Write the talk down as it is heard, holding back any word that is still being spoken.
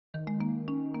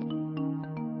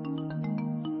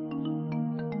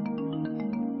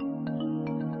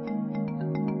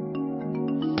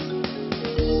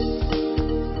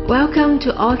Welcome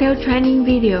to Autel training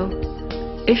video.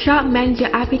 A shop manager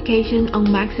application on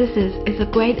Maxisys is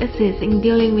a great assist in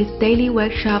dealing with daily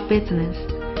workshop business.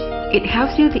 It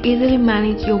helps you to easily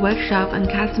manage your workshop and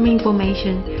customer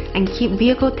information and keep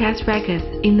vehicle test records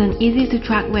in an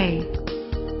easy-to-track way.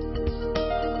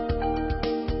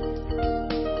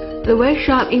 The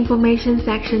workshop information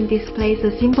section displays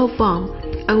a simple form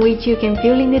on which you can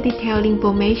fill in the detailed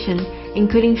information,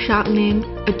 including shop name,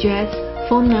 address,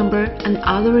 phone number, and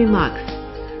other remarks.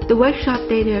 The workshop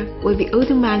data will be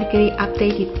automatically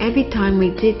updated every time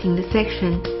visiting the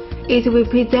section. It will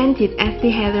be presented as the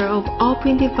header of all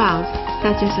printed files,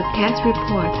 such as a test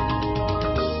report.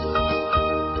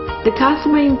 The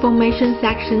customer information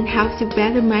section helps you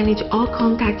better manage all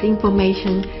contact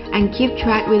information and keep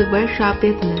track with the workshop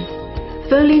business.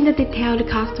 Fill in the detailed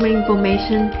customer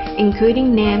information,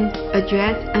 including name,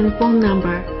 address, and phone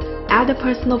number. Add a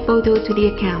personal photo to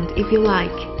the account if you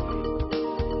like.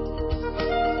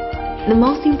 The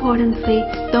most importantly,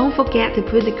 don't forget to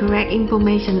put the correct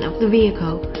information of the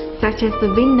vehicle, such as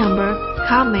the VIN number,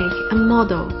 car make, and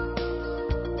model.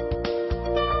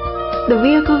 The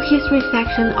vehicle history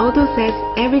section auto-saves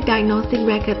every diagnostic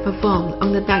record performed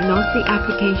on the Diagnostic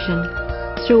application,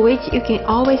 through which you can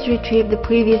always retrieve the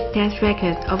previous test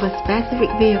records of a specific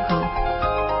vehicle.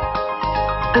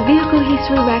 A vehicle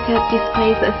history record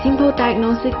displays a simple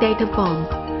diagnostic data form,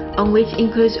 on which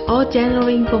includes all general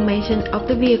information of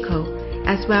the vehicle,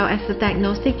 as well as the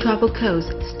diagnostic trouble codes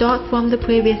stored from the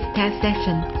previous test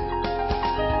session.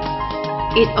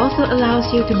 It also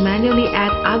allows you to manually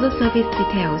add other service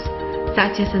details,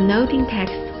 such as a note in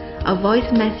text, a voice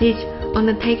message, or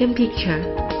a taken picture.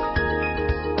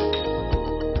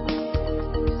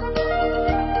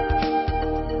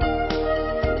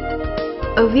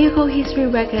 A vehicle history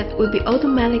record will be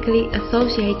automatically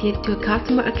associated to a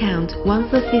customer account once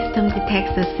the system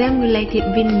detects the same related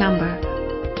VIN number,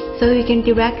 so you can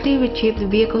directly retrieve the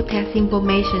vehicle test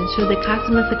information through the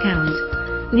customer's account.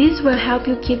 This will help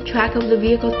you keep track of the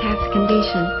vehicle test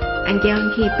condition and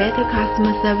guarantee better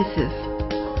customer services.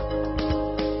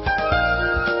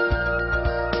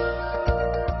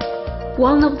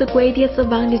 One of the greatest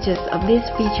advantages of this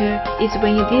feature is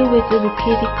when you deal with a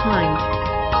repeated client.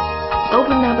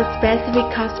 Open up a specific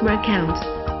customer account.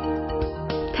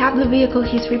 Tap the Vehicle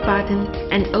History button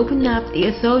and open up the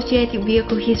associated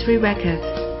vehicle history records.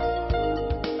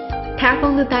 Tap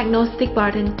on the Diagnostic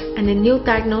button and the new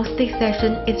diagnostic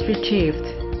session is retrieved.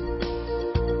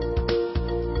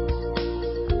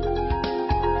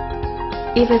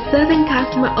 If a certain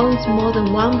customer owns more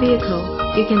than one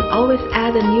vehicle, you can always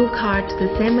add a new car to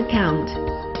the same account.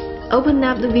 Open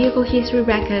up the vehicle history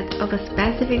record of a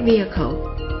specific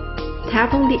vehicle.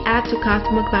 Tap on the Add to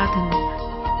Customer button.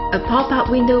 A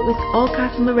pop-up window with all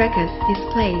customer records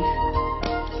displays.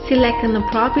 Select an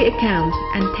appropriate account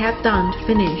and tap Done to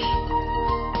finish.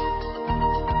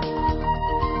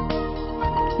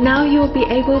 Now you will be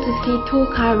able to see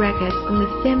 2 car records on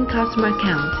the same customer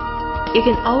account. You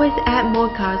can always add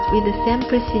more cars with the same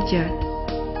procedure.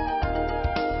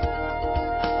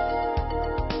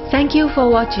 Thank you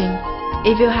for watching.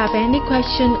 If you have any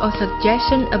question or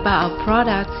suggestion about our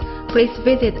products, please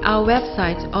visit our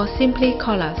website or simply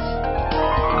call us.